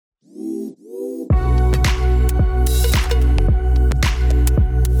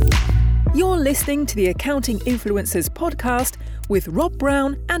listening to the Accounting Influencers podcast with Rob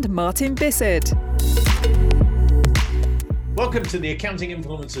Brown and Martin Bissett. Welcome to the Accounting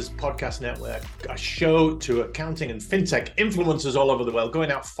Influencers Podcast Network, a show to accounting and fintech influencers all over the world,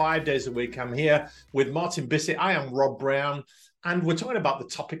 going out 5 days a week. I'm here with Martin Bissett. I am Rob Brown, and we're talking about the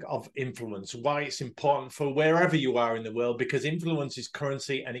topic of influence, why it's important for wherever you are in the world, because influence is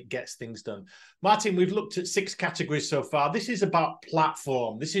currency and it gets things done. Martin, we've looked at 6 categories so far. This is about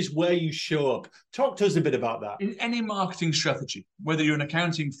platform. This is where you show up. Talk to us a bit about that. In any marketing strategy, whether you're an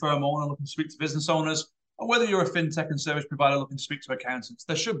accounting firm owner looking to speak to business owners, or whether you're a fintech and service provider looking to speak to accountants,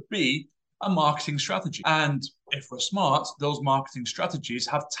 there should be a marketing strategy. And if we're smart, those marketing strategies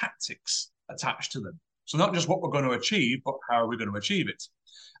have tactics attached to them. So not just what we're going to achieve, but how are we going to achieve it?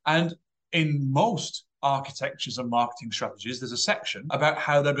 And in most architectures and marketing strategies, there's a section about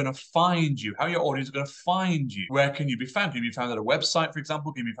how they're going to find you, how your audience is going to find you. Where can you be found? Can you be found at a website, for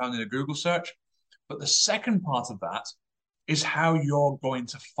example? Can you be found in a Google search? But the second part of that is how you're going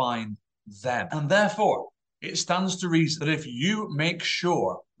to find them. And therefore, it stands to reason that if you make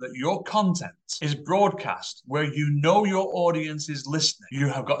sure that your content is broadcast where you know your audience is listening, you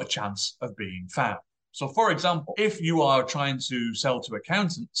have got a chance of being found. So, for example, if you are trying to sell to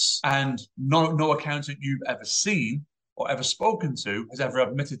accountants and no accountant you've ever seen or ever spoken to has ever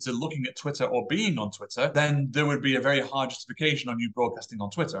admitted to looking at Twitter or being on Twitter, then there would be a very hard justification on you broadcasting on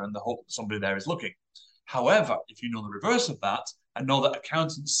Twitter and the hope that somebody there is looking. However, if you know the reverse of that and know that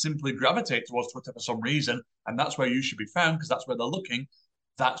accountants simply gravitate towards Twitter for some reason, and that's where you should be found because that's where they're looking,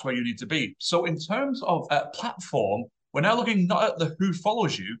 that's where you need to be. So in terms of platform, we're now looking not at the who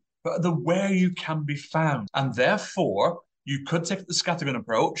follows you, but at the where you can be found. And therefore, you could take the scattergun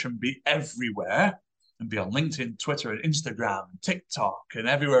approach and be everywhere and be on LinkedIn, Twitter, and Instagram, and TikTok, and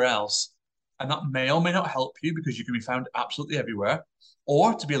everywhere else. And that may or may not help you because you can be found absolutely everywhere.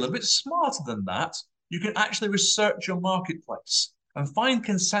 Or to be a little bit smarter than that, you can actually research your marketplace and find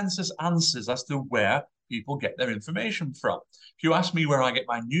consensus answers as to where people get their information from. If you ask me where I get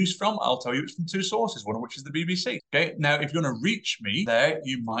my news from, I'll tell you it's from 2 sources, one of which is the BBC. Okay. Now, if you're going to reach me there,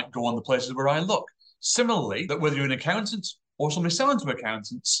 you might go on the places where I look. Similarly, that whether you're an accountant or somebody selling to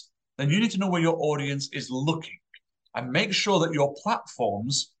accountants, then you need to know where your audience is looking and make sure that your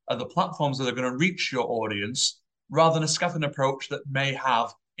platforms are the platforms that are going to reach your audience rather than a scattered approach that may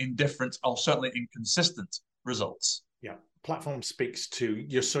have indifferent or certainly inconsistent results. Yeah. Platform speaks to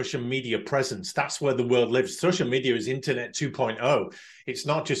your social media presence. That's where the world lives. Social media is Internet 2.0. It's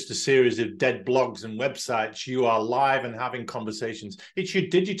not just a series of dead blogs and websites. You are live and having conversations. It's your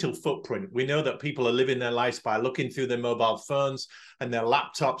digital footprint. We know that people are living their lives by looking through their mobile phones and their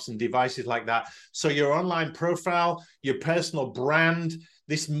laptops and devices like that. So your online profile, your personal brand,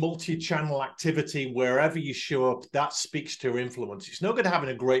 this multi-channel activity, wherever you show up, that speaks to your influence. It's no good having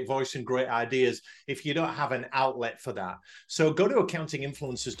a great voice and great ideas if you don't have an outlet for that. So go to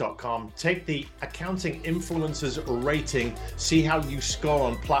accountinginfluencers.com, take the Accounting Influencers rating, see how you score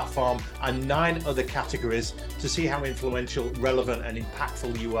on platform and 9 other categories to see how influential, relevant, and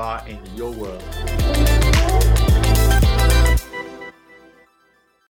impactful you are in your world.